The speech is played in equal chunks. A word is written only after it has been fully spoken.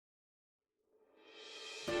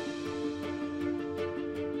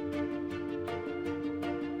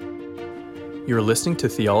You're listening to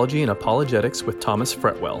Theology and Apologetics with Thomas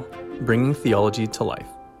Fretwell, bringing theology to life.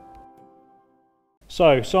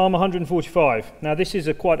 So, Psalm 145. Now, this is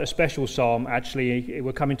quite a special psalm, actually.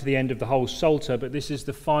 We're coming to the end of the whole Psalter, but this is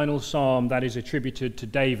the final psalm that is attributed to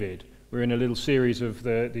David. We're in a little series of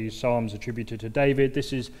these psalms attributed to David.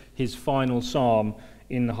 This is his final psalm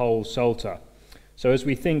in the whole Psalter. So as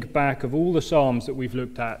we think back of all the psalms that we've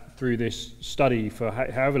looked at through this study for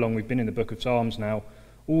however long we've been in the book of Psalms now,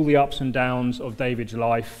 all the ups and downs of David's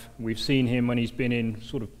life. We've seen him when he's been in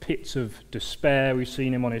sort of pits of despair. We've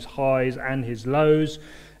seen him on his highs and his lows.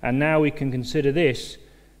 And now we can consider this,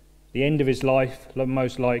 the end of his life,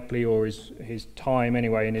 most likely, or his time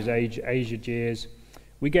anyway, in his aged years.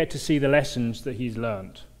 We get to see the lessons that he's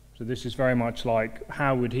learnt. So this is very much like,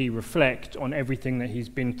 how would he reflect on everything that he's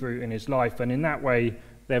been through in his life? And in that way,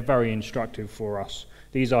 they're very instructive for us.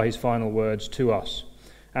 These are his final words to us.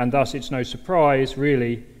 And thus it's no surprise,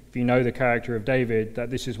 really, if you know the character of David, that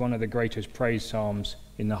this is one of the greatest praise psalms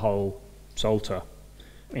in the whole Psalter.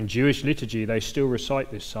 In Jewish liturgy, they still recite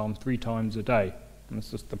this psalm 3 times a day. And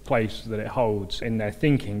it's just the place that it holds in their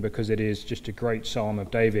thinking, because it is just a great psalm of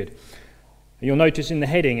David. You'll notice in the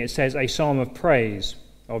heading it says, a psalm of praise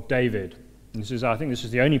of David. And I think this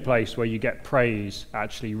is the only place where you get praise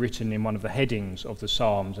actually written in one of the headings of the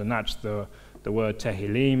psalms, and that's the word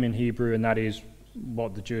Tehillim in Hebrew, and that is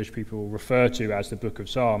what the Jewish people refer to as the book of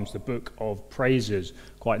Psalms, the book of praises,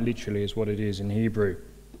 quite literally is what it is in Hebrew.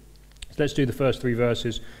 So let's do the first 3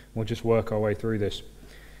 verses, and we'll just work our way through this.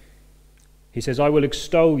 He says, I will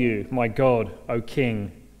extol you, my God, O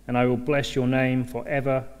King, and I will bless your name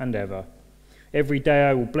forever and ever. Every day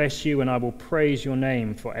I will bless you, and I will praise your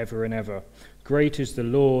name forever and ever. Great is the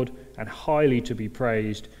Lord, and highly to be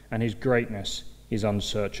praised, and his greatness is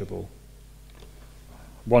unsearchable.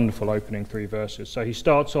 Wonderful opening 3 verses. So he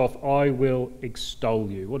starts off, I will extol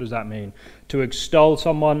you. What does that mean? To extol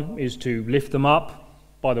someone is to lift them up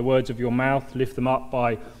by the words of your mouth, lift them up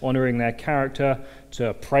by honouring their character.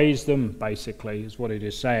 To praise them, basically, is what it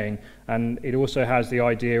is saying. And it also has the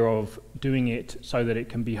idea of doing it so that it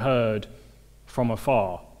can be heard from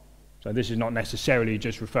afar. So this is not necessarily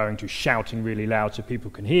just referring to shouting really loud so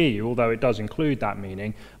people can hear you, although it does include that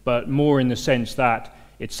meaning, but more in the sense that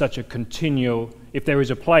it's such a continual, if there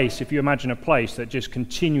is a place, if you imagine a place that just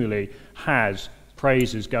continually has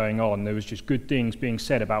praises going on, there was just good things being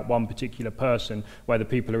said about one particular person, whether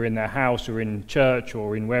people are in their house or in church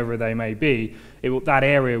or in wherever they may be, that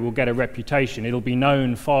area will get a reputation. It'll be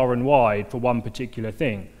known far and wide for one particular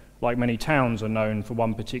thing, like many towns are known for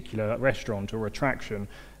one particular restaurant or attraction.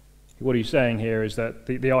 What he's saying here is that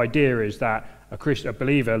the idea is that a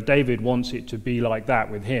believer, David, wants it to be like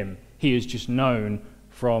that with him. He is just known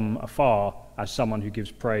from afar as someone who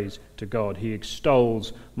gives praise to God. He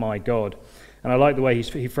extols my God. And I like the way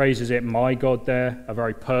he phrases it, my God there, a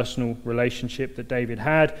very personal relationship that David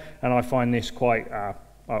had. And I find this quite,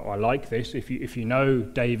 I like this. If you know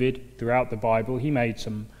David throughout the Bible, he made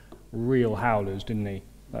some real howlers, didn't he?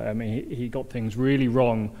 I mean, he got things really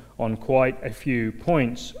wrong on quite a few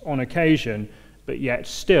points on occasion, but yet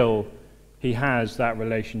still he has that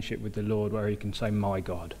relationship with the Lord where he can say, my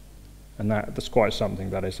God. And that's quite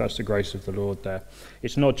something, that is. That's the grace of the Lord there.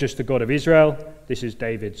 It's not just the God of Israel, this is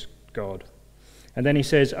David's God. And then he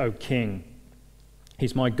says, O King.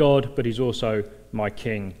 He's my God, but he's also my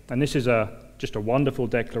King. And this is just a wonderful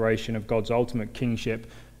declaration of God's ultimate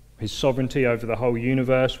kingship, his sovereignty over the whole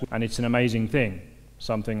universe, and it's an amazing thing.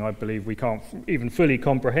 Something I believe we can't even fully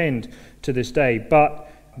comprehend to this day,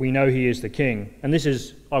 but we know he is the King. And this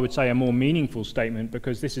is, I would say, a more meaningful statement,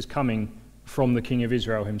 because this is coming from the King of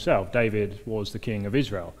Israel himself. David was the King of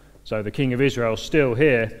Israel. So the King of Israel still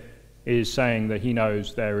here is saying that he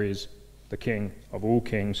knows there is the King of all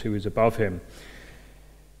kings who is above him.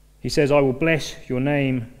 He says, I will bless your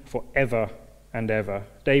name forever and ever.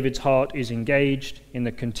 David's heart is engaged in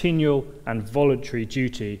the continual and voluntary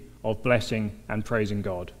duty of blessing and praising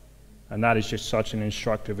God. And that is just such an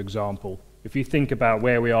instructive example. If you think about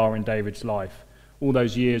where we are in David's life, all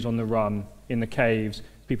those years on the run, in the caves,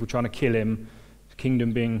 people trying to kill him, the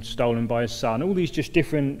kingdom being stolen by his son, all these just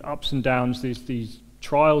different ups and downs, these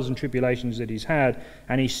trials and tribulations that he's had,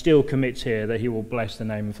 and he still commits here that he will bless the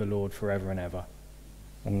name of the Lord forever and ever.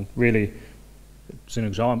 And really, it's an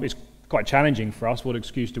example. It's quite challenging for us. What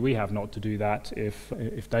excuse do we have not to do that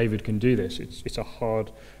if David can do this? It's a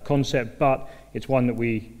hard concept, but it's one that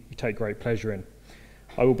we take great pleasure in.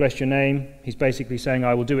 I will bless your name. He's basically saying,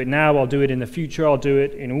 I will do it now, I'll do it in the future, I'll do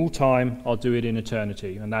it in all time, I'll do it in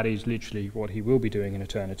eternity. And that is literally what he will be doing in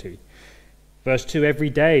eternity. Verse 2, every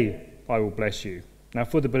day I will bless you. Now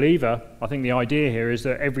for the believer, I think the idea here is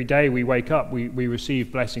that every day we wake up, we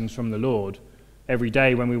receive blessings from the Lord. Every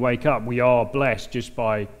day when we wake up, we are blessed just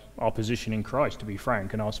by our position in Christ, to be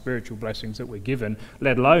frank, and our spiritual blessings that we're given,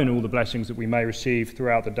 let alone all the blessings that we may receive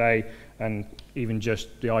throughout the day, and even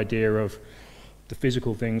just the idea of the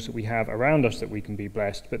physical things that we have around us that we can be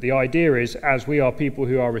blessed. But the idea is, as we are people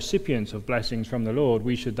who are recipients of blessings from the Lord,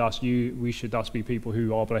 we should thus be people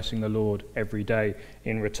who are blessing the Lord every day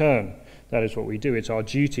in return. That is what we do. It's our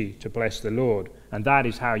duty to bless the Lord, and that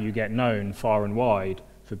is how you get known far and wide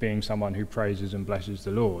for being someone who praises and blesses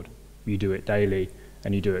the Lord. You do it daily,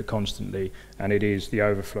 and you do it constantly, and it is the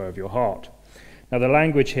overflow of your heart. Now, the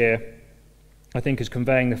language here, I think, is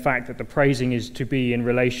conveying the fact that the praising is to be in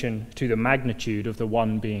relation to the magnitude of the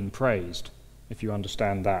one being praised, if you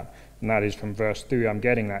understand that. And that is from verse 3, I'm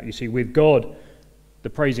getting that. You see, with God, the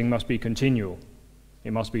praising must be continual.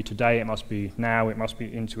 It must be today, it must be now, it must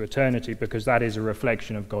be into eternity, because that is a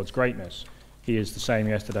reflection of God's greatness. He is the same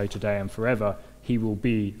yesterday, today, and forever. He will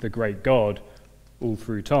be the great God all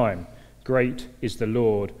through time. Great is the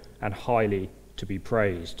Lord, and highly to be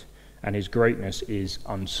praised, and his greatness is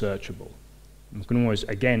unsearchable. You can always,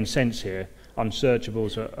 again, sense here, unsearchable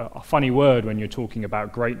is a funny word when you're talking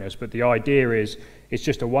about greatness, but the idea is, it's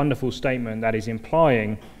just a wonderful statement that is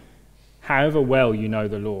implying, however well you know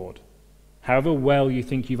the Lord, however well you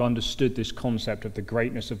think you've understood this concept of the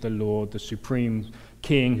greatness of the Lord, the supreme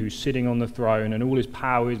King who's sitting on the throne, and all his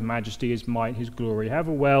power, his majesty, his might, his glory,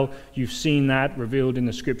 however well you've seen that revealed in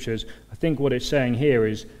the scriptures, I think what it's saying here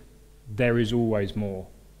is, there is always more.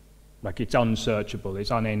 Like, it's unsearchable, it's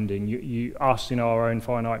unending. Us in our own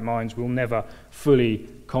finite minds will never fully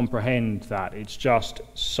comprehend that. It's just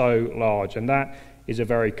so large. And that is a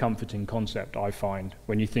very comforting concept, I find,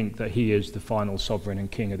 when you think that he is the final sovereign and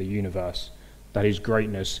king of the universe, that his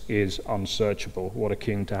greatness is unsearchable. What a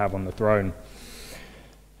king to have on the throne.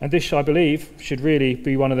 And this, I believe, should really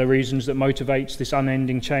be one of the reasons that motivates this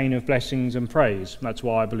unending chain of blessings and praise. That's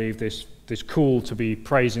why I believe this call to be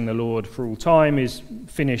praising the Lord for all time is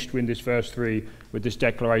finished with this verse 3, with this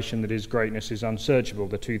declaration that his greatness is unsearchable.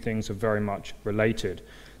 The two things are very much related.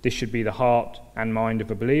 This should be the heart and mind of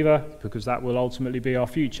a believer, because that will ultimately be our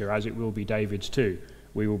future, as it will be David's too.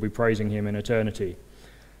 We will be praising him in eternity.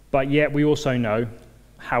 But yet we also know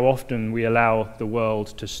how often we allow the world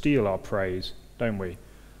to steal our praise, don't we?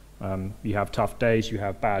 You have tough days, you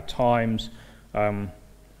have bad times.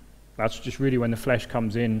 That's just really when the flesh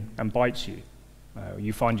comes in and bites you.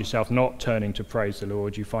 You find yourself not turning to praise the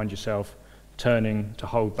Lord. You find yourself turning to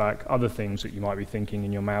hold back other things that you might be thinking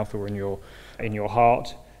in your mouth or in your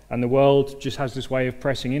heart. And the world just has this way of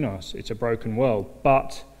pressing in us. It's a broken world.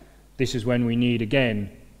 But this is when we need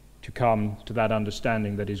again to come to that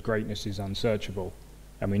understanding that his greatness is unsearchable.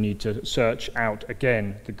 And we need to search out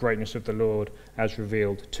again the greatness of the Lord as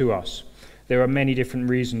revealed to us. There are many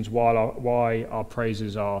different reasons why our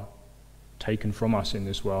praises are taken from us in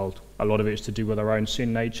this world. A lot of it is to do with our own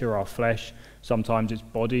sin nature, our flesh. Sometimes it's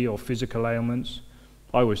body or physical ailments.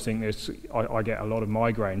 I always think this. I get a lot of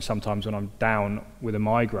migraine. Sometimes when I'm down with a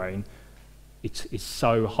migraine, it's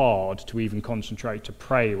so hard to even concentrate to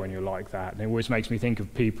pray when you're like that. And it always makes me think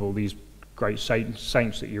of people, these great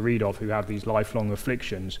saints that you read of who have these lifelong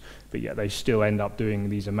afflictions, but yet they still end up doing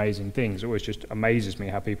these amazing things. It always just amazes me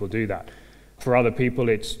how people do that. For other people,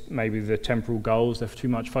 it's maybe the temporal goals. They're too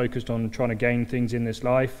much focused on trying to gain things in this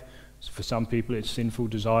life. So for some people, it's sinful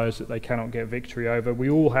desires that they cannot get victory over. We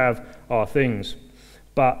all have our things,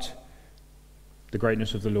 but the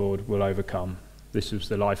greatness of the Lord will overcome. This is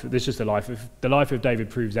the life. If the life of David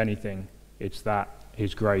proves anything, it's that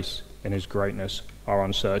his grace and his greatness are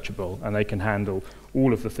unsearchable, and they can handle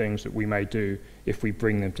all of the things that we may do if we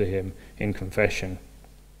bring them to him in confession.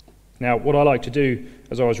 Now, what I like to do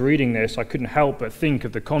as I was reading this, I couldn't help but think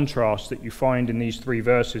of the contrast that you find in these three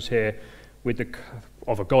verses here with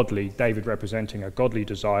of a godly, David representing a godly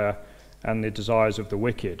desire, and the desires of the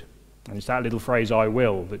wicked. And it's that little phrase, I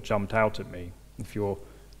will, that jumped out at me. If you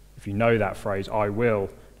know that phrase, I will,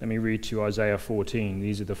 let me read to you Isaiah 14.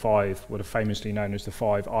 These are the five, what are famously known as the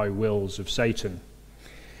 5 I wills of Satan.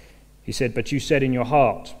 He said, but you said in your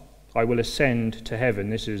heart, I will ascend to heaven.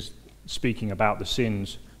 This is speaking about the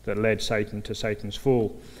sins that led Satan to Satan's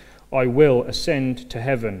fall. I will ascend to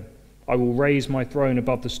heaven. I will raise my throne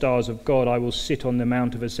above the stars of God. I will sit on the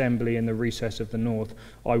mount of assembly in the recess of the north.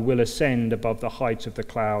 I will ascend above the heights of the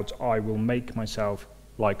clouds. I will make myself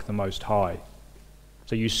like the Most High.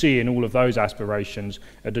 So you see in all of those aspirations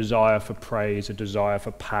a desire for praise, a desire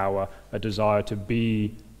for power, a desire to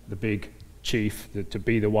be the big chief, to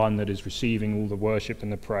be the one that is receiving all the worship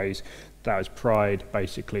and the praise. That is pride,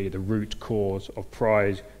 basically, the root cause of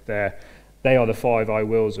pride there. They are the 5 I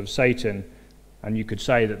wills of Satan, and you could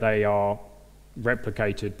say that they are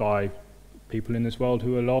replicated by People in this world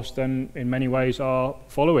who are lost and in many ways are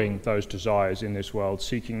following those desires in this world,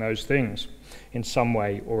 seeking those things in some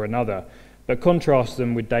way or another. But contrast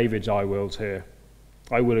them with David's I wills here.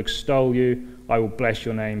 I will extol you, I will bless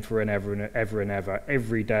your name forever and ever.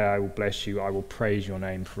 Every day I will bless you, I will praise your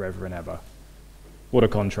name forever and ever. What a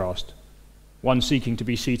contrast. One seeking to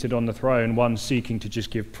be seated on the throne, one seeking to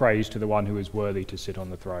just give praise to the one who is worthy to sit on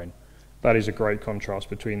the throne. That is a great contrast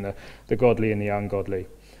between the godly and the ungodly.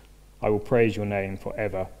 I will praise your name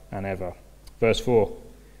forever and ever. Verse 4.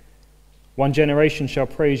 One generation shall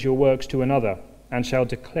praise your works to another, and shall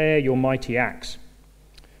declare your mighty acts.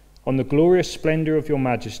 On the glorious splendor of your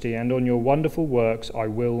majesty and on your wonderful works I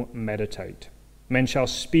will meditate. Men shall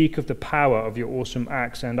speak of the power of your awesome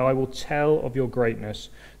acts, and I will tell of your greatness.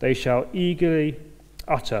 They shall eagerly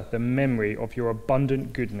utter the memory of your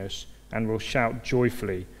abundant goodness, and will shout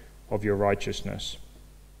joyfully of your righteousness.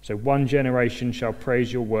 So one generation shall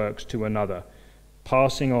praise your works to another,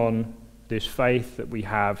 passing on this faith that we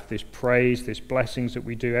have, this praise, this blessings that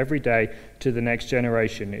we do every day to the next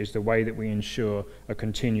generation is the way that we ensure a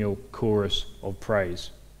continual chorus of praise.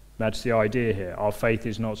 That's the idea here. Our faith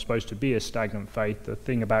is not supposed to be a stagnant faith. The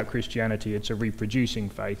thing about Christianity, it's a reproducing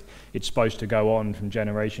faith. It's supposed to go on from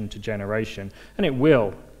generation to generation. And it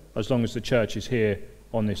will, as long as the church is here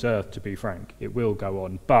on this earth, to be frank. It will go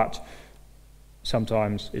on. But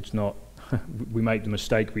sometimes it's not. We make the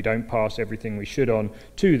mistake, we don't pass everything we should on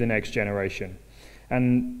to the next generation.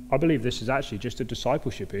 And I believe this is actually just a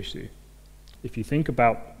discipleship issue. If you think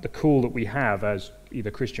about the call that we have as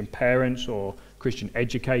either Christian parents or Christian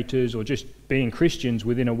educators or just being Christians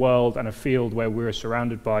within a world and a field where we're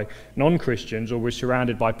surrounded by non-Christians or we're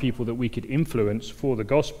surrounded by people that we could influence for the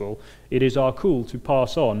gospel, it is our call to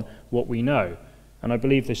pass on what we know. And I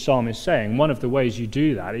believe this psalm is saying one of the ways you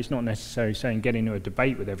do that is not necessarily saying get into a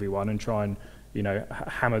debate with everyone and try and,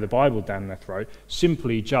 hammer the Bible down their throat.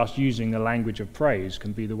 Simply just using the language of praise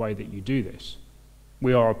can be the way that you do this.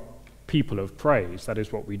 We are a people of praise. That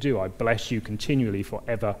is what we do. I bless you continually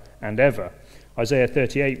forever and ever. Isaiah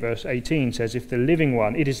 38 verse 18 says, it is the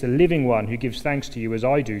living one who gives thanks to you as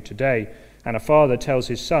I do today, and a father tells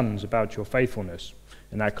his sons about your faithfulness.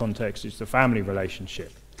 In that context, it's the family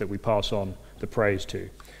relationship that we pass on the praise to.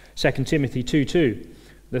 2 Timothy 2:2,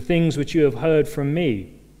 the things which you have heard from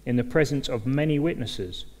me in the presence of many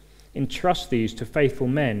witnesses, entrust these to faithful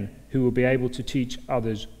men who will be able to teach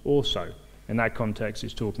others also. In that context,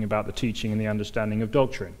 it's talking about the teaching and the understanding of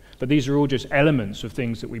doctrine. But these are all just elements of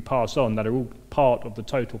things that we pass on that are all part of the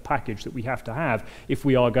total package that we have to have if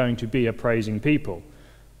we are going to be a praising people.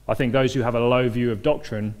 I think those who have a low view of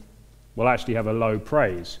doctrine will actually have a low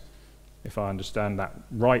praise, if I understand that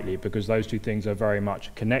rightly, because those two things are very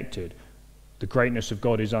much connected. The greatness of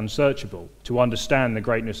God is unsearchable. To understand the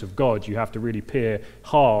greatness of God, you have to really peer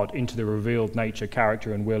hard into the revealed nature,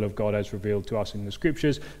 character, and will of God as revealed to us in the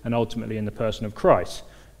Scriptures, and ultimately in the person of Christ.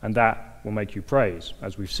 And that will make you praise.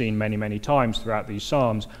 As we've seen many, many times throughout these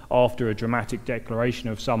Psalms, after a dramatic declaration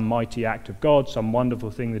of some mighty act of God, some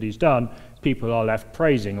wonderful thing that he's done, people are left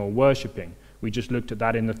praising or worshipping. We just looked at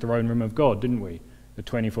that in the throne room of God, didn't we? The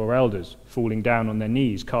 24 elders falling down on their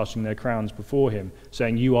knees, casting their crowns before him,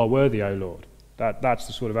 saying, you are worthy, O Lord. That's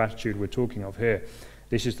the sort of attitude we're talking of here.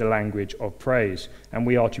 This is the language of praise, and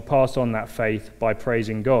we are to pass on that faith by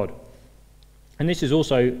praising God. And this is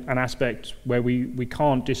also an aspect where we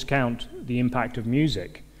can't discount the impact of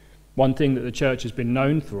music. One thing that the church has been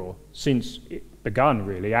known for since it begun,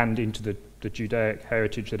 really, and into the Judaic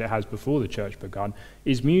heritage that it has before the church begun,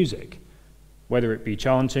 is music. Whether it be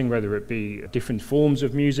chanting, whether it be different forms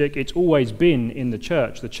of music, it's always been in the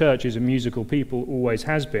church. The church is a musical people, always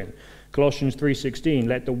has been. Colossians 3:16,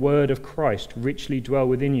 let the word of Christ richly dwell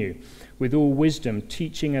within you, with all wisdom,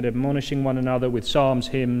 teaching and admonishing one another with psalms,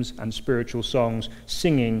 hymns, and spiritual songs,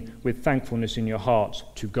 singing with thankfulness in your hearts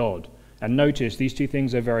to God. And notice, these two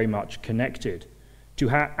things are very much connected. To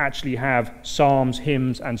actually have psalms,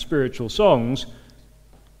 hymns, and spiritual songs,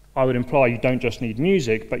 I would imply you don't just need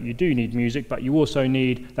music, but you do need music, but you also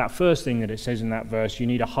need that first thing that it says in that verse, you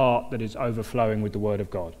need a heart that is overflowing with the Word of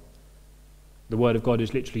God. The Word of God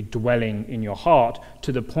is literally dwelling in your heart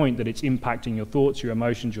to the point that it's impacting your thoughts, your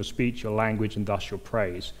emotions, your speech, your language, and thus your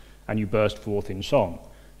praise. And you burst forth in song.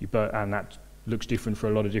 And that looks different for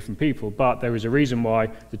a lot of different people, but there is a reason why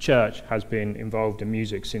the church has been involved in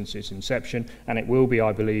music since its inception, and it will be,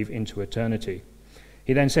 I believe, into eternity.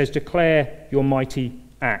 He then says, declare your mighty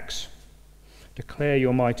acts. Declare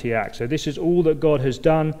your mighty acts. So this is all that God has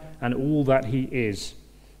done and all that he is.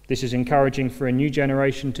 This is encouraging for a new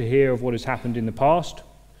generation to hear of what has happened in the past.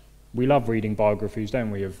 We love reading biographies,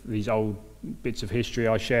 don't we, of these old bits of history.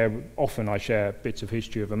 I share bits of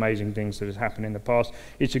history of amazing things that has happened in the past.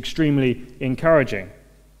 It's extremely encouraging,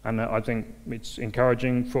 and I think it's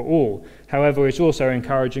encouraging for all. However, it's also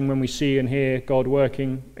encouraging when we see and hear God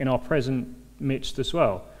working in our present midst as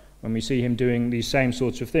well. When we see him doing these same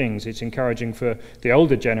sorts of things, it's encouraging for the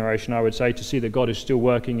older generation, I would say, to see that God is still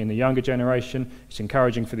working in the younger generation. It's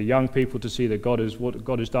encouraging for the young people to see that what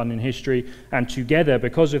God has done in history. And together,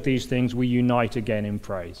 because of these things, we unite again in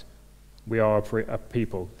praise. We are a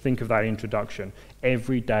people. Think of that introduction.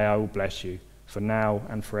 Every day I will bless you, for now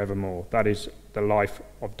and forevermore. That is the life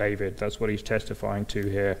of David. That's what he's testifying to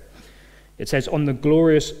here. It says, on the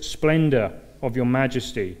glorious splendor of your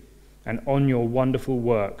majesty, and on your wonderful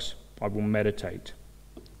works I will meditate.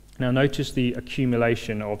 Now notice the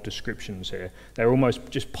accumulation of descriptions here. They're almost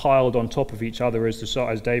just piled on top of each other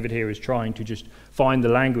as David here is trying to just find the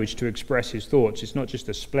language to express his thoughts. It's not just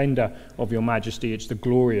the splendor of your majesty, it's the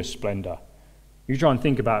glorious splendor. You try and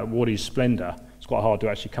think about what is splendor. It's quite hard to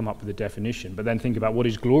actually come up with a definition, but then think about what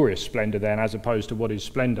is glorious splendor then as opposed to what is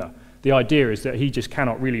splendor. The idea is that he just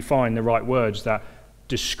cannot really find the right words that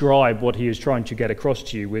describe what he is trying to get across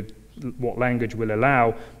to you with what language will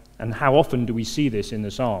allow. And how often do we see this in the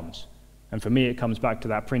Psalms? And for me it comes back to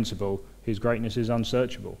that principle: his greatness is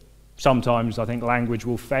unsearchable. Sometimes I think language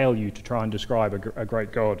will fail you to try and describe a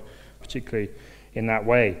great God, particularly in that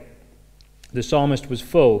way. The psalmist was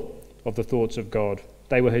full of the thoughts of God.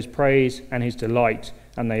 They were his praise and his delight,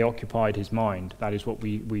 and they occupied his mind. That is what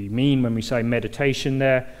we mean when we say meditation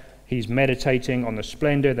there. He's meditating on the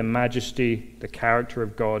splendor, the majesty, the character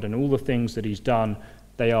of God, and all the things that he's done.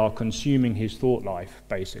 They are consuming his thought life,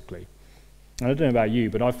 basically. And I don't know about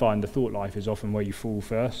you, but I find the thought life is often where you fall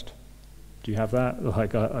first. Do you have that?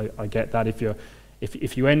 Like I get that.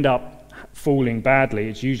 If you end up falling badly,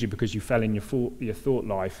 it's usually because you fell in your thought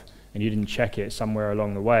life and you didn't check it somewhere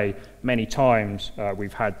along the way. Many times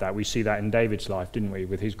we've had that. We see that in David's life, didn't we,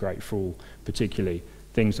 with his great fall, particularly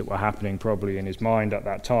things that were happening probably in his mind at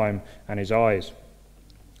that time and his eyes.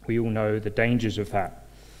 We all know the dangers of that.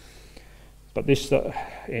 But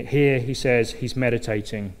here he says he's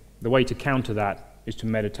meditating. The way to counter that is to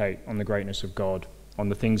meditate on the greatness of God, on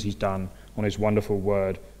the things he's done, on his wonderful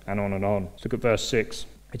word, and on and on. Let's look at verse 6.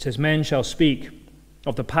 It says, men shall speak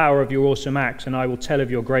of the power of your awesome acts, and I will tell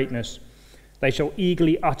of your greatness. They shall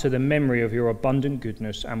eagerly utter the memory of your abundant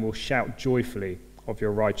goodness, and will shout joyfully of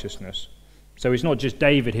your righteousness. So it's not just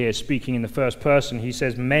David here speaking in the first person. He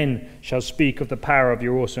says, men shall speak of the power of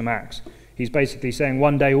your awesome acts. He's basically saying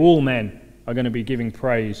one day all men are going to be giving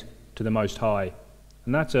praise to the Most High.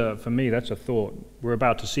 And that's for me, that's a thought. We're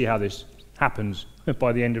about to see how this happens.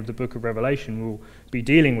 By the end of the book of Revelation, we'll be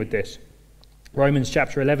dealing with this. Romans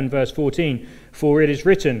chapter 11, verse 14, for it is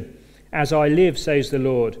written, as I live, says the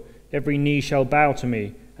Lord, every knee shall bow to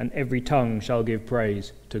me, and every tongue shall give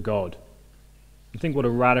praise to God. I think what a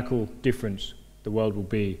radical difference the world will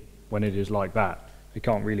be when it is like that. We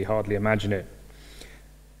can't really hardly imagine it.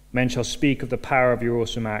 Men shall speak of the power of your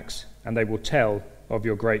awesome acts, and they will tell of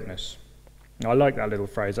your greatness. I like that little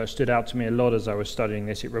phrase. That stood out to me a lot as I was studying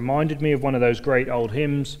this. It reminded me of one of those great old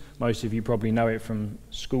hymns. Most of you probably know it from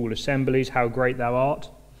school assemblies, How Great Thou Art.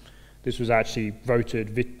 This was actually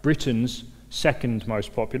voted Britain's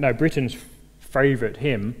Britain's favourite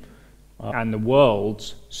hymn and the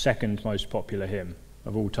world's second most popular hymn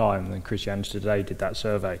of all time. And Christianity Today did that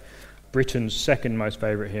survey. Britain's second most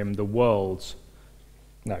favourite hymn,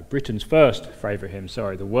 Britain's first favourite hymn,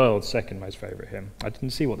 the world's second most favourite hymn. I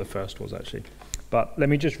didn't see what the first was actually. But let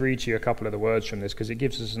me just read to you a couple of the words from this because it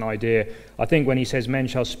gives us an idea. I think when he says, men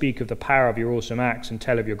shall speak of the power of your awesome acts and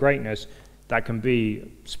tell of your greatness, that can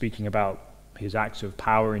be speaking about his acts of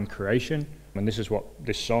power in creation. And this is what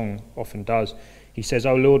this song often does. He says,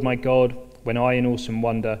 O Lord my God, when I in awesome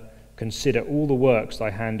wonder consider all the works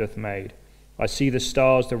thy hand hath made, I see the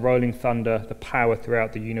stars, the rolling thunder, the power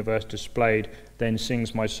throughout the universe displayed. Then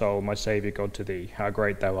sings my soul, my Saviour God, to thee. How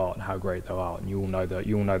great thou art, how great thou art. And you all know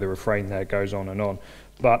the refrain there goes on and on.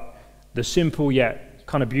 But the simple yet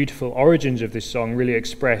kind of beautiful origins of this song really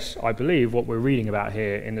express, I believe, what we're reading about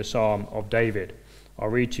here in the Psalm of David. I'll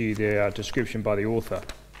read to you the description by the author.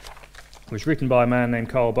 It was written by a man named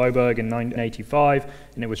Carl Boberg in 1985,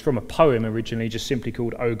 and it was from a poem originally just simply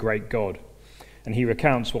called O Great God. And he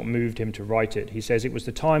recounts what moved him to write it. He says, it was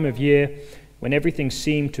the time of year when everything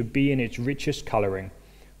seemed to be in its richest colouring.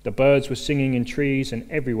 The birds were singing in trees, and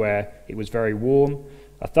everywhere it was very warm.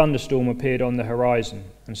 A thunderstorm appeared on the horizon,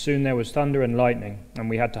 and soon there was thunder and lightning, and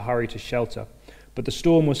we had to hurry to shelter. But the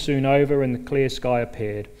storm was soon over, and the clear sky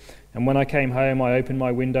appeared. And when I came home, I opened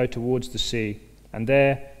my window towards the sea, and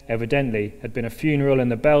there, evidently, had been a funeral,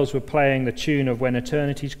 and the bells were playing the tune of When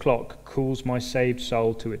Eternity's Clock Calls My Saved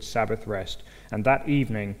Soul to Its Sabbath Rest. And that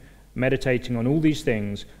evening, meditating on all these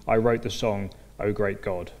things, I wrote the song, O Great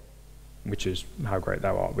God, which is How Great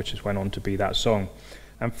Thou Art, which has went on to be that song.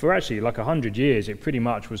 And for actually like 100 years, it pretty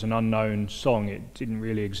much was an unknown song. It didn't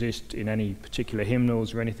really exist in any particular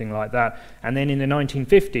hymnals or anything like that. And then in the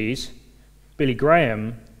 1950s, Billy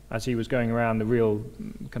Graham, as he was going around the real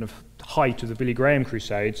kind of height of the Billy Graham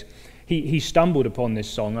Crusades, he stumbled upon this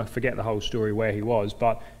song. I forget the whole story where he was,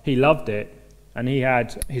 but he loved it, and he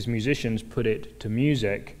had his musicians put it to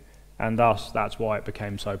music, and thus that's why it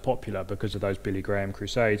became so popular, because of those Billy Graham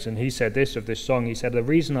Crusades. And he said this of this song, he said, "The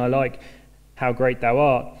reason I like How Great Thou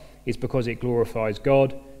Art is because it glorifies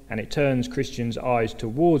God, and it turns Christians' eyes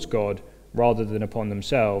towards God rather than upon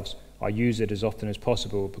themselves. I use it as often as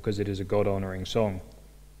possible because it is a God-honouring song."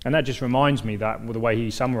 And that just reminds me that the way he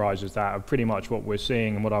summarizes that of pretty much what we're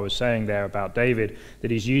seeing and what I was saying there about David, that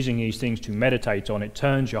he's using these things to meditate on. It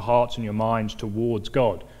turns your hearts and your minds towards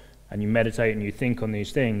God, and you meditate and you think on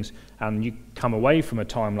these things, and you come away from a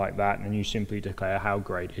time like that and you simply declare how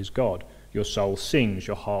great is God. Your soul sings,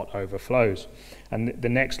 your heart overflows. And the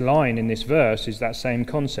next line in this verse is that same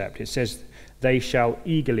concept. It says, "They shall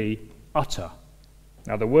eagerly utter."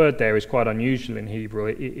 Now the word there is quite unusual in Hebrew.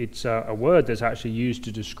 It's a word that's actually used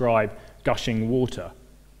to describe gushing water.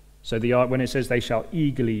 So when it says they shall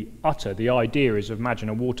eagerly utter, the idea is, imagine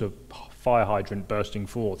a fire hydrant bursting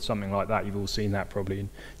forth, something like that. You've all seen that probably in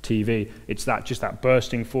TV. It's just that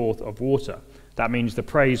bursting forth of water. That means the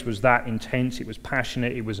praise was that intense, it was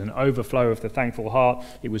passionate, it was an overflow of the thankful heart,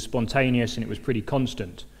 it was spontaneous, and it was pretty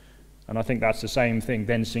constant. And I think that's the same thing.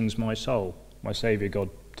 Then sings my soul, my Saviour God,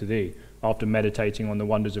 to thee. After meditating on the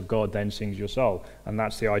wonders of God, then sings your soul. And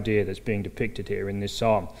that's the idea that's being depicted here in this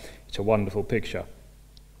psalm. It's a wonderful picture.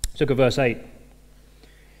 Let's look at verse 8. It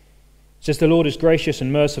says, "The Lord is gracious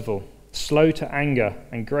and merciful, slow to anger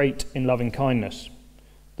and great in loving kindness.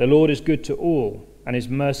 The Lord is good to all, and his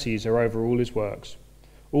mercies are over all his works.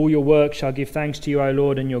 All your works shall give thanks to you, O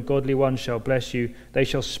Lord, and your godly ones shall bless you. They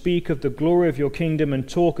shall speak of the glory of your kingdom and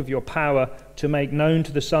talk of your power, to make known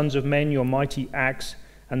to the sons of men your mighty acts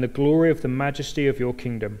and the glory of the majesty of your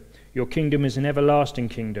kingdom. Your kingdom is an everlasting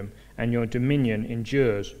kingdom, and your dominion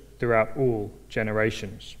endures throughout all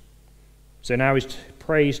generations." So now his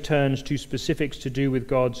praise turns to specifics to do with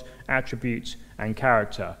God's attributes and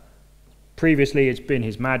character. Previously it's been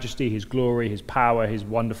his majesty, his glory, his power, his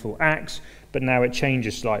wonderful acts, but now it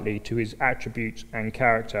changes slightly to his attributes and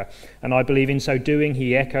character. And I believe in so doing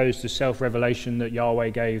he echoes the self-revelation that Yahweh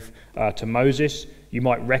gave to Moses. You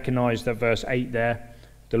might recognize that verse 8 there.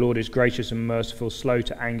 The Lord is gracious and merciful, slow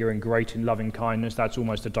to anger and great in loving kindness. That's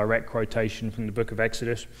almost a direct quotation from the book of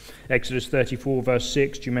Exodus. Exodus 34 verse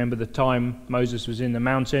 6, do you remember the time Moses was in the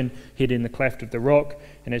mountain, hid in the cleft of the rock?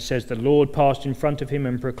 And it says, "The Lord passed in front of him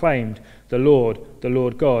and proclaimed, the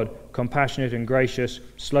Lord God, compassionate and gracious,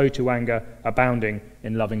 slow to anger, abounding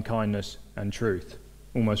in loving kindness and truth."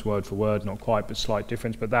 Almost word for word, not quite, but slight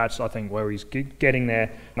difference. But that's, I think, where he's getting there.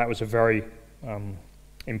 That was a very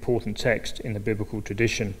important text in the biblical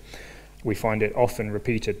tradition. We find it often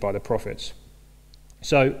repeated by the prophets.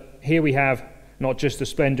 So here we have not just the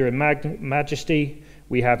splendor and majesty,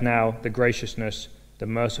 we have now the graciousness, the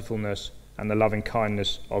mercifulness, and the loving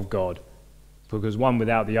kindness of God. Because one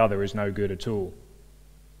without the other is no good at all.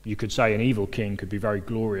 You could say an evil king could be very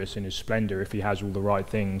glorious in his splendor if he has all the right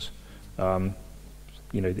things.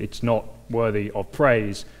 It's not worthy of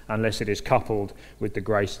praise unless it is coupled with the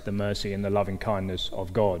grace, the mercy, and the loving kindness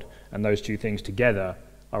of God. And those two things together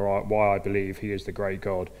are why I believe he is the great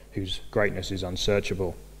God, whose greatness is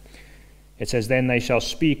unsearchable. It says, "Then they shall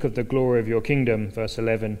speak of the glory of your kingdom," verse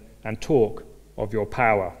 11, "and talk of your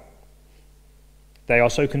power." They are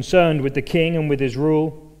so concerned with the king and with his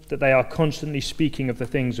rule that they are constantly speaking of the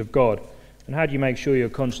things of God. And how do you make sure you're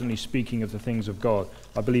constantly speaking of the things of God?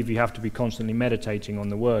 I believe you have to be constantly meditating on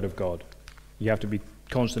the Word of God. You have to be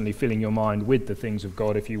constantly filling your mind with the things of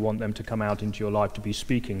God if you want them to come out into your life to be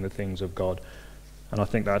speaking the things of God. And I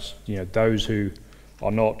think that's, those who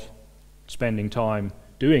are not spending time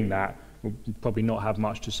doing that will probably not have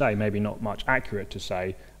much to say, maybe not much accurate to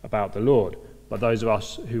say about the Lord. But those of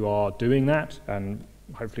us who are doing that, and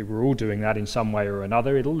hopefully we're all doing that in some way or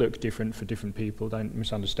another, it'll look different for different people, don't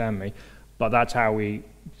misunderstand me, but that's how we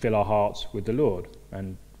fill our hearts with the Lord.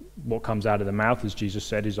 And what comes out of the mouth, as Jesus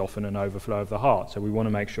said, is often an overflow of the heart. So we want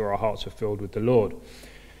to make sure our hearts are filled with the Lord.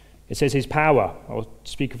 It says his power. I'll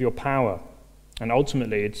speak of your power. And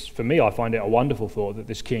ultimately, for me, I find it a wonderful thought that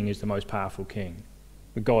this king is the most powerful king.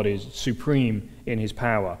 That God is supreme in his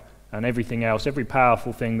power. And everything else, every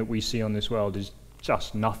powerful thing that we see on this world is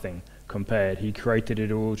just nothing compared. He created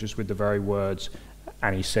it all just with the very words,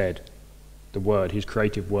 and he said, the word, his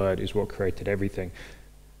creative word, is what created everything.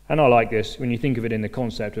 And I like this, when you think of it in the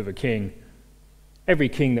concept of a king. Every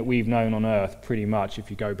king that we've known on earth, pretty much,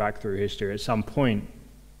 if you go back through history, at some point,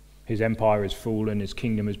 his empire has fallen, his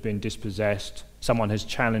kingdom has been dispossessed, someone has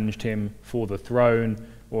challenged him for the throne,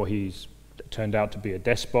 or he's turned out to be a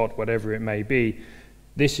despot, whatever it may be.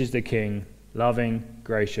 This is the king, loving,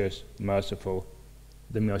 gracious, merciful,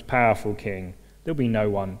 the most powerful king. There'll be no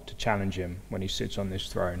one to challenge him when he sits on this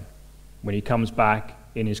throne. When he comes back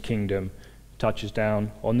in his kingdom, touches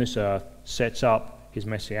down on this earth, sets up his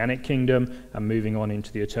messianic kingdom, and moving on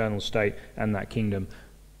into the eternal state and that kingdom,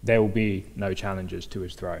 there will be no challenges to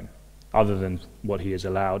his throne, other than what he has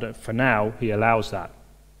allowed. For now, he allows that.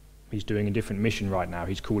 He's doing a different mission right now.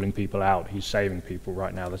 He's calling people out. He's saving people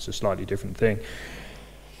right now. That's a slightly different thing.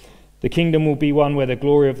 The kingdom will be one where the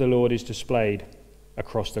glory of the Lord is displayed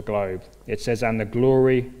across the globe. It says, and the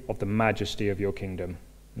glory of the majesty of your kingdom.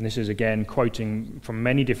 And this is again quoting from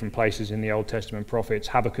many different places in the Old Testament prophets.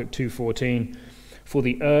 Habakkuk 2:14, for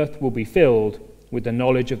the earth will be filled with the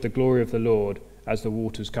knowledge of the glory of the Lord as the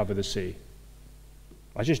waters cover the sea.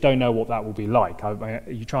 I just don't know what that will be like.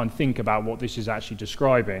 You try and think about what this is actually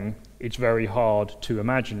describing, it's very hard to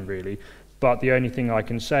imagine really. But the only thing I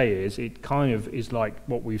can say is it kind of is like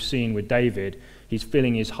what we've seen with David. He's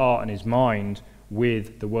filling his heart and his mind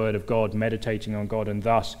with the word of God, meditating on God, and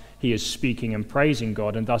thus he is speaking and praising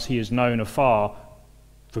God, and thus he is known afar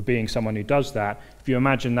for being someone who does that. If you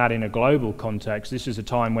imagine that in a global context, this is a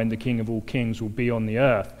time when the King of all kings will be on the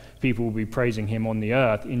earth. People will be praising him on the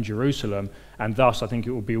earth in Jerusalem, and thus I think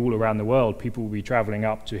it will be all around the world. People will be traveling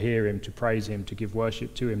up to hear him, to praise him, to give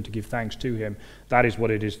worship to him, to give thanks to him. That is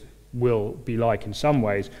what it is will be like in some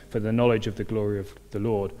ways, for the knowledge of the glory of the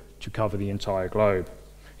Lord to cover the entire globe.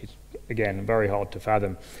 It's, again, very hard to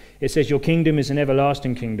fathom. It says, your kingdom is an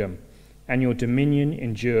everlasting kingdom, and your dominion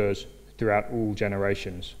endures throughout all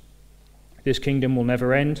generations. This kingdom will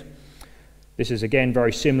never end. This is again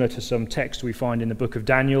very similar to some text we find in the book of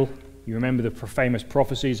Daniel. You remember the famous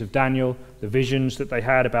prophecies of Daniel, the visions that they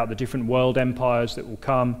had about the different world empires that will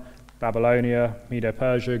come, Babylonia,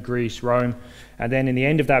 Medo-Persia, Greece, Rome. And then in the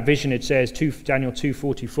end of that vision it says, Daniel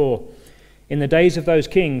 2:44, in the days of those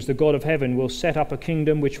kings, the God of heaven will set up a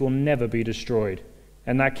kingdom which will never be destroyed,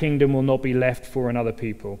 and that kingdom will not be left for another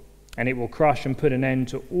people. And it will crush and put an end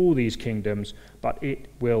to all these kingdoms, but it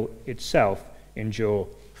will itself endure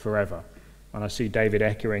forever. And I see David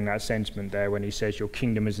echoing that sentiment there when he says, your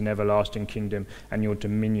kingdom is an everlasting kingdom, and your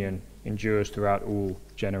dominion endures throughout all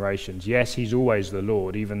generations. Yes, he's always the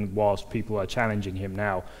Lord, even whilst people are challenging him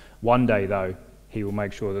now. One day, though, he will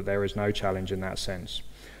make sure that there is no challenge in that sense.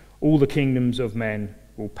 All the kingdoms of men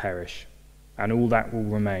will perish, and all that will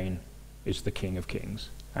remain is the King of Kings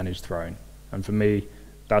and his throne. And for me,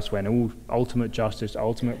 that's when all ultimate justice,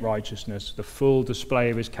 ultimate righteousness, the full display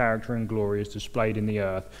of his character and glory is displayed in the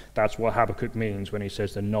earth. That's what Habakkuk means when he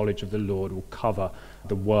says the knowledge of the Lord will cover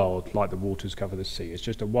the world like the waters cover the sea. It's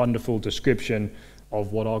just a wonderful description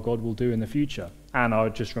of what our God will do in the future. And I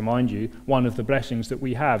would just remind you, one of the blessings that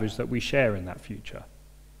we have is that we share in that future.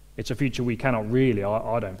 It's a future we cannot really,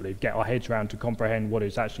 I don't believe, get our heads around to comprehend what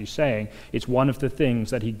it's actually saying. It's one of the things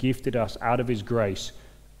that he gifted us out of his grace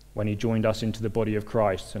when he joined us into the body of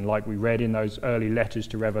Christ. And like we read in those early letters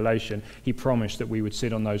to Revelation, he promised that we would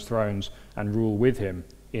sit on those thrones and rule with him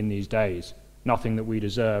in these days. Nothing that we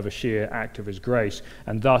deserve, a sheer act of his grace.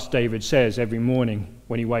 And thus David says every morning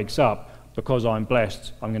when he wakes up, because I'm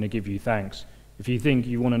blessed, I'm going to give you thanks. If you think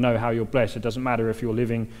you want to know how you're blessed, it doesn't matter if you're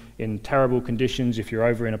living in terrible conditions, if you're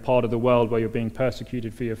over in a part of the world where you're being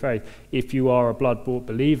persecuted for your faith. If you are a blood-bought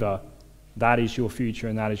believer, that is your future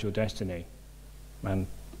and that is your destiny. And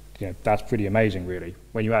that's pretty amazing, really,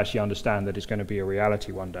 when you actually understand that it's going to be a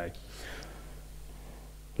reality one day.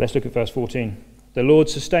 Let's look at verse 14. The Lord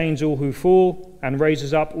sustains all who fall and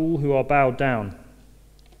raises up all who are bowed down.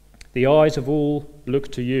 The eyes of all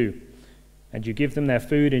look to you, and you give them their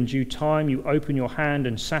food in due time. You open your hand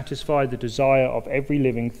and satisfy the desire of every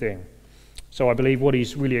living thing. So I believe what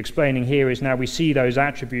he's really explaining here is now we see those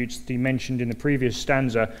attributes that he mentioned in the previous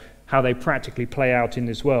stanza, how they practically play out in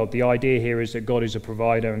this world. The idea here is that God is a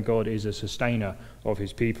provider and God is a sustainer of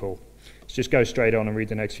his people. Let's just go straight on and read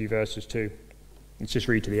the next few verses too. Let's just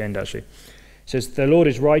read to the end actually. It says, the Lord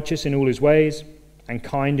is righteous in all his ways and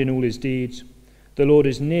kind in all his deeds. The Lord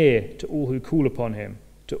is near to all who call upon him.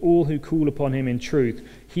 To all who call upon him in truth,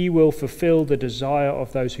 he will fulfill the desire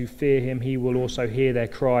of those who fear him. He will also hear their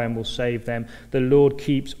cry and will save them. The Lord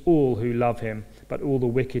keeps all who love him, but all the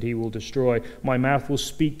wicked he will destroy. My mouth will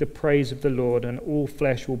speak the praise of the Lord, and all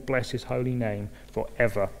flesh will bless his holy name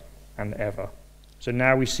forever and ever. So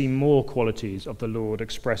now we see more qualities of the Lord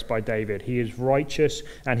expressed by David. He is righteous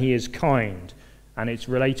and he is kind. And it's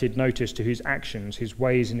related, notice, to his actions, his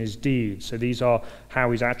ways and his deeds. So these are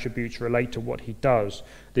how his attributes relate to what he does.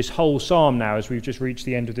 This whole psalm now, as we've just reached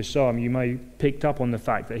the end of this psalm, you may have picked up on the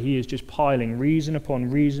fact that he is just piling reason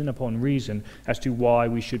upon reason upon reason as to why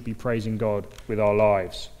we should be praising God with our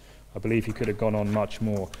lives. I believe he could have gone on much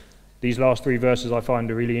more. These last three verses I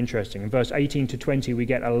find are really interesting. In verse 18 to 20, we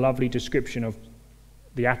get a lovely description of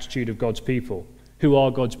the attitude of God's people. Who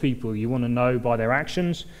are God's people? You want to know by their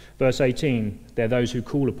actions? Verse 18, they're those who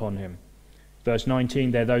call upon him. Verse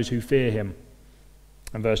 19, they're those who fear him.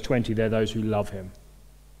 And verse 20, they're those who love him.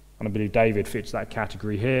 And I believe David fits that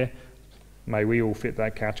category here. May we all fit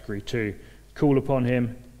that category too. Call upon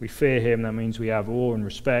him, we fear him, that means we have awe and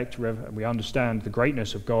respect, we understand the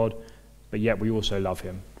greatness of God, but yet we also love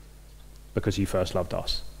him because he first loved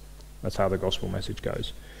us. That's how the gospel message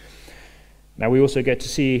goes. Now we also get to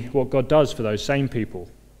see what God does for those same people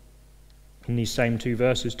in these same two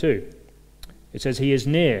verses too. It says he is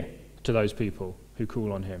near to those people who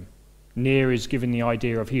call on him. Near is given the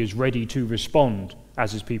idea of he is ready to respond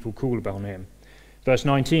as his people call upon him. Verse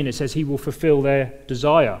 19, it says he will fulfill their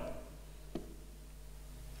desire.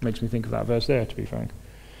 Makes me think of that verse there, to be frank.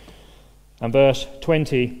 And verse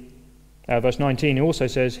 19, it also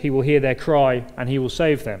says he will hear their cry and he will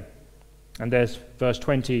save them. And there's verse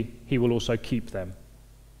 20, he will also keep them.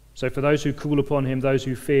 So for those who call upon him, those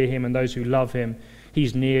who fear him, and those who love him,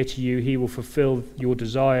 he's near to you. He will fulfill your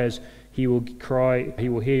desires. He will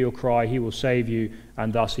hear your cry. He will save you,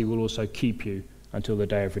 and thus he will also keep you until the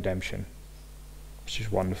day of redemption. Which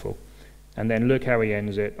is wonderful. And then look how he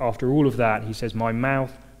ends it. After all of that, he says, my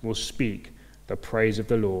mouth will speak the praise of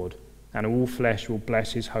the Lord, and all flesh will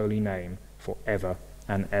bless his holy name forever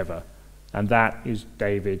and ever. And that is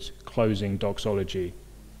David's closing doxology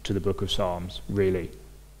to the book of Psalms, really.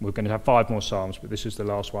 We're going to have 5 more Psalms, but this is the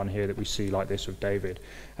last one here that we see like this of David.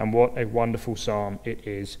 And what a wonderful psalm it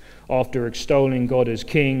is. After extolling God as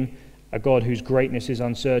king, a God whose greatness is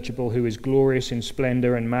unsearchable, who is glorious in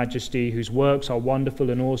splendor and majesty, whose works are wonderful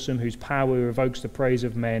and awesome, whose power evokes the praise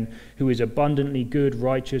of men, who is abundantly good,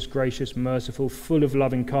 righteous, gracious, merciful, full of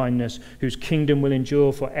loving kindness, whose kingdom will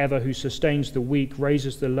endure forever, who sustains the weak,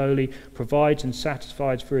 raises the lowly, provides and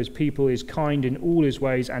satisfies for his people, is kind in all his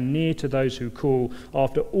ways and near to those who call.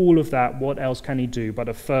 After all of that, what else can he do but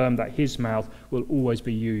affirm that his mouth will always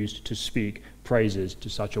be used to speak praises to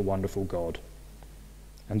such a wonderful God?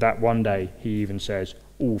 And that one day, he even says,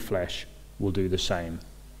 all flesh will do the same.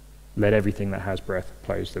 Let everything that has breath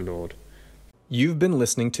praise the Lord. You've been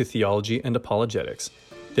listening to Theology and Apologetics.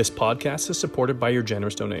 This podcast is supported by your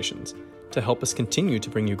generous donations. To help us continue to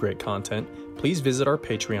bring you great content, please visit our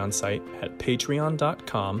Patreon site at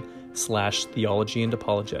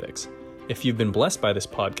patreon.com/theologyandapologetics. If you've been blessed by this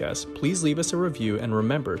podcast, please leave us a review and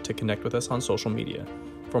remember to connect with us on social media.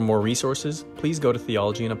 For more resources, please go to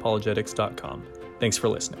theologyandapologetics.com. Thanks for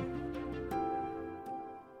listening.